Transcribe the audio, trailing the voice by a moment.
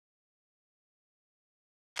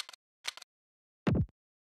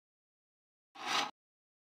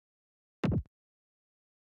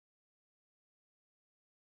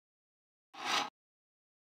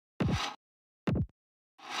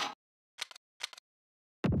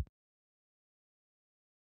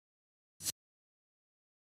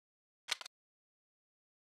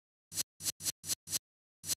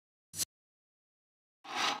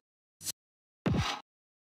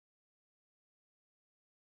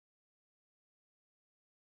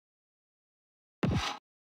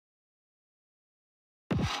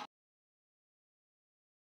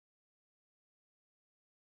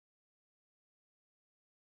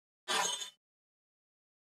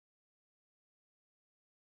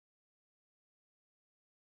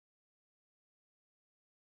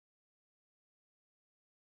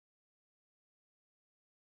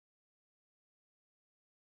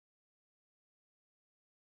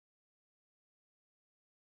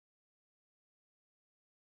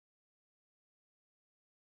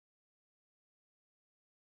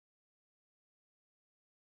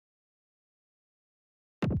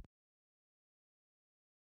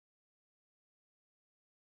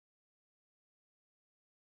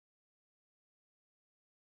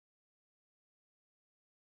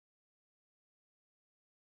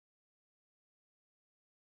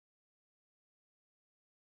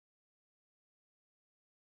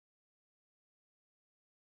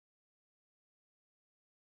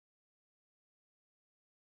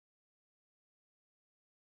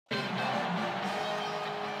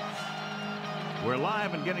We're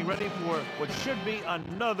live and getting ready for what should be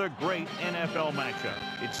another great NFL matchup.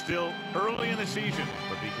 It's still early in the season,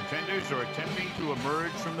 but the contenders are attempting to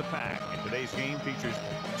emerge from the pack. And today's game features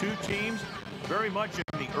two teams very much in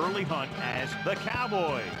the early hunt as the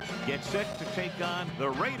Cowboys get set to take on the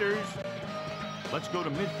Raiders. Let's go to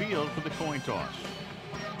midfield for the coin toss.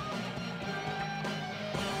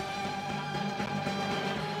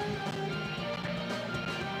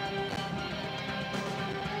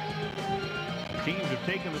 Teams have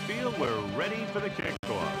taken the field. We're ready for the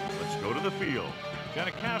kickoff. Let's go to the field.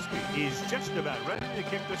 Janikowski is just about ready to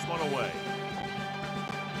kick this one away.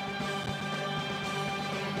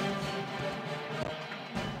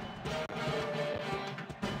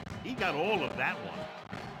 He got all of that one.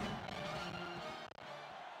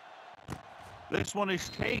 This one is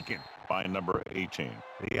taken by number 18.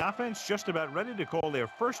 The offense just about ready to call their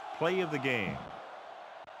first play of the game.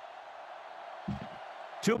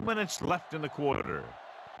 2 minutes left in the quarter.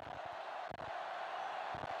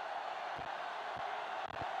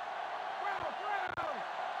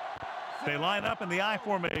 They line up in the I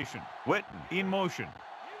formation. Witten in motion.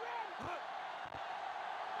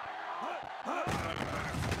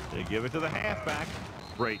 They give it to the halfback.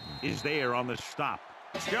 Brayton is there on the stop.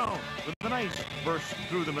 Jones with a nice burst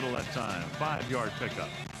through the middle that time. 5-yard pickup.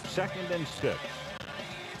 2nd and 6.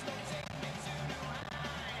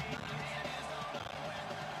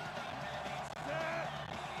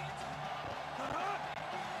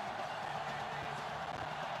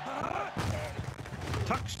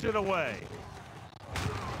 Tucks it away.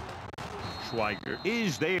 Schweiger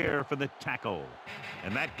is there for the tackle.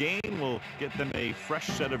 And that gain will get them a fresh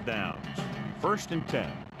set of downs. 1st and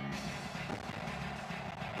 10.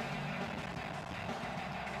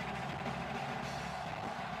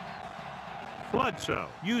 Bledsoe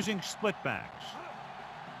using split backs.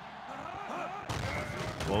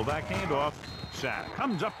 Low back handoff. Sack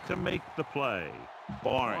comes up to make the play.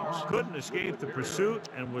 Barnes couldn't escape the pursuit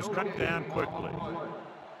and was cut down quickly.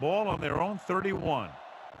 Ball on their own 31.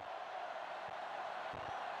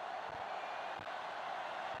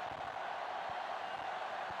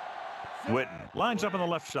 Witten lines up on the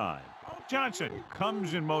left side. Johnson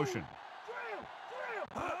comes in motion.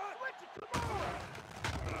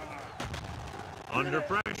 Under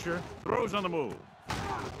pressure, throws on the move.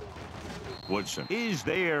 Woodson is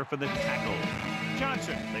there for the tackle.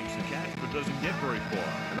 Johnson takes the catch but doesn't get very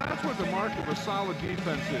far. And that's what the mark of a solid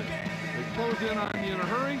defense is. They close in on you in a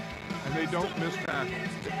hurry, and they don't miss tackles.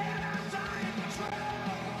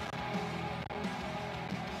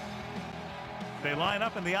 They line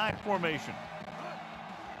up in the I formation.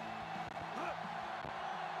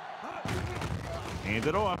 Hand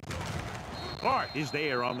it off. Clark is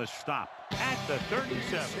there on the stop at the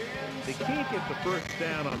 37. They can't get the first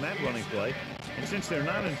down on that running play, and since they're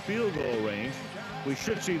not in field goal range, we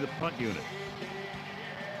should see the punt unit.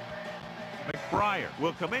 McBriar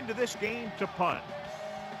will come into this game to punt.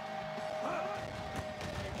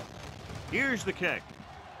 Here's the kick.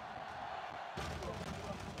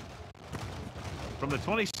 From the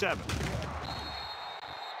 27.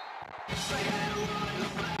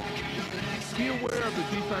 Be aware of the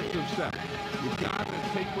defensive set. You've got to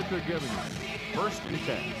take what they're giving you. 1st and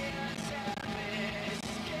 10.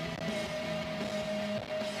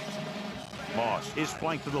 Moss is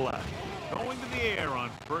flanked to the left. Going to the air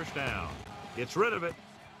on 1st down. Gets rid of it.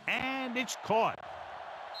 And it's caught.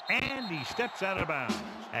 And he steps out of bounds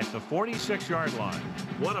at the 46-yard line.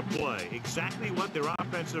 What a play. Exactly what their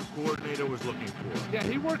offensive coordinator was looking for. Yeah,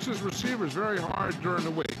 he works his receivers very hard during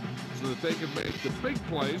the week so that they can make the big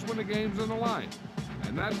plays when the game's in the line.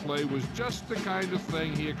 And that play was just the kind of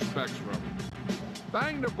thing he expects from him.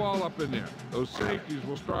 Bang the ball up in there. Those safeties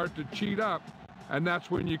will start to cheat up, and that's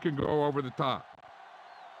when you can go over the top.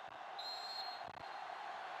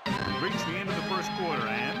 We've reached the end of the first quarter,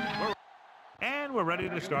 and we're ready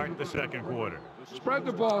to start the second quarter. Spread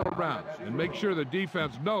the ball around and make sure the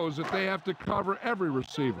defense knows that they have to cover every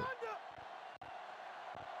receiver.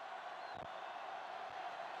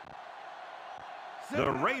 The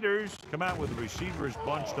Raiders come out with the receivers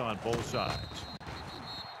bunched on both sides.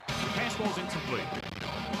 The pass ball's incomplete.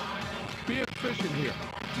 Be efficient here.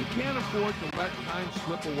 You can't afford to let time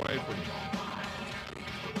slip away from you.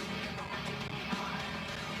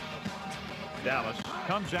 Dallas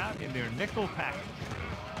comes out in their nickel package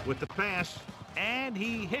with the pass, and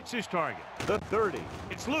he hits his target. The 30.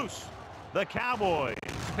 It's loose. The Cowboys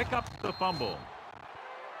pick up the fumble.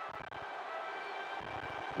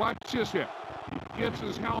 Watch this here. He gets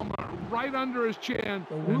his helmet right under his chin,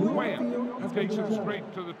 and wham, takes it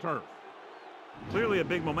straight to the turf. Clearly a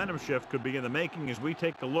big momentum shift could be in the making as we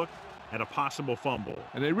take a look and a possible fumble.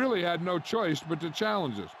 And they really had no choice but to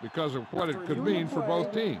challenge us because of what it could mean for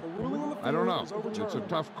both teams. I don't know. It's a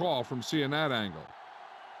tough call from seeing that angle.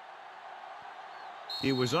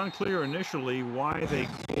 It was unclear initially why they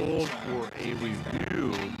called for a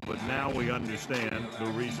review, but now we understand the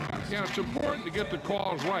reason. Yeah, it's important to get the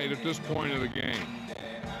calls right at this point of the game.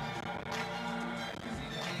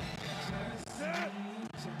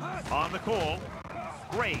 On the call,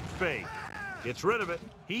 great fake. Gets rid of it.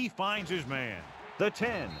 He finds his man. The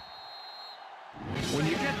 10. When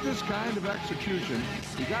you get this kind of execution,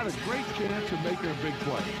 you got a great chance of making a big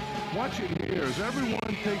play. Watch it here as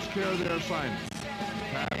everyone takes care of their assignment.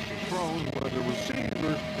 Pass is thrown where the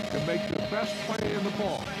receiver can make the best play in the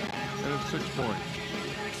ball, and it's 6 points.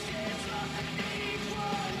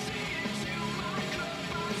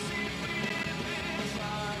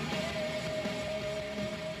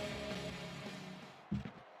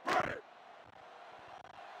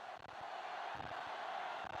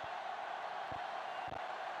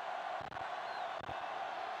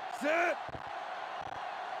 Set.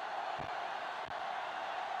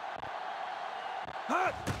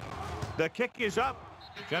 Hut. The kick is up.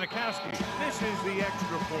 Janikowski misses the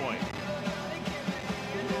extra point.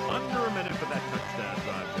 Under a minute for that touchdown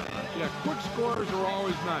drive, John. Yeah, quick scores are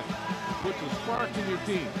always nice. It puts a spark in your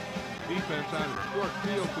team. Defense had a short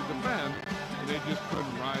field to defend, and they just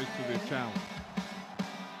couldn't rise to the challenge.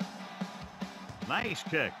 Nice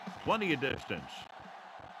kick. Plenty of distance.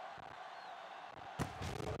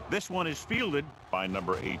 This one is fielded by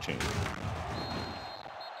number 18.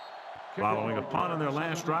 Following a punt on their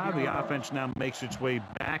last drive, the offense now makes its way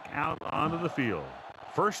back out onto the field.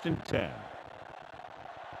 1st and 10.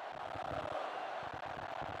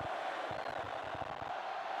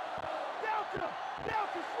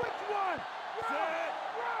 Delta, switch one.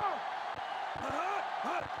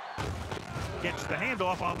 Gets the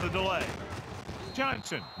handoff on the delay.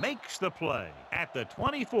 Johnson makes the play at the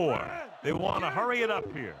 24. They want to hurry it up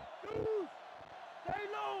here. Stay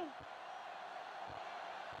low.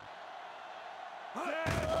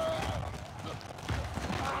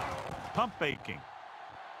 Pump faking.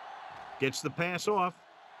 Gets the pass off.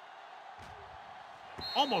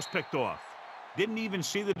 Almost picked off. Didn't even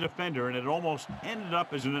see the defender, and it almost ended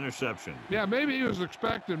up as an interception. Yeah, maybe he was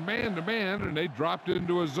expecting man-to-man, and they dropped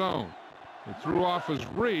into a zone. It threw off his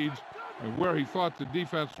reads and where he thought the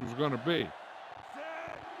defense was going to be.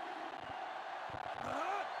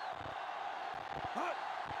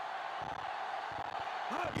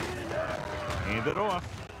 Hand it off.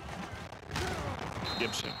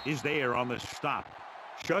 Gibson is there on the stop.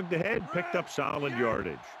 Chugged ahead, picked up solid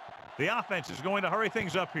yardage. The offense is going to hurry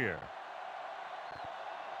things up here.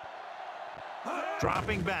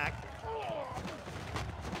 Dropping back.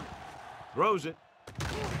 Throws it.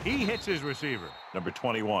 He hits his receiver. Number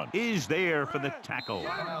 21 is there for the tackle.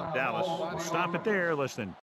 Dallas, stop it there. Less than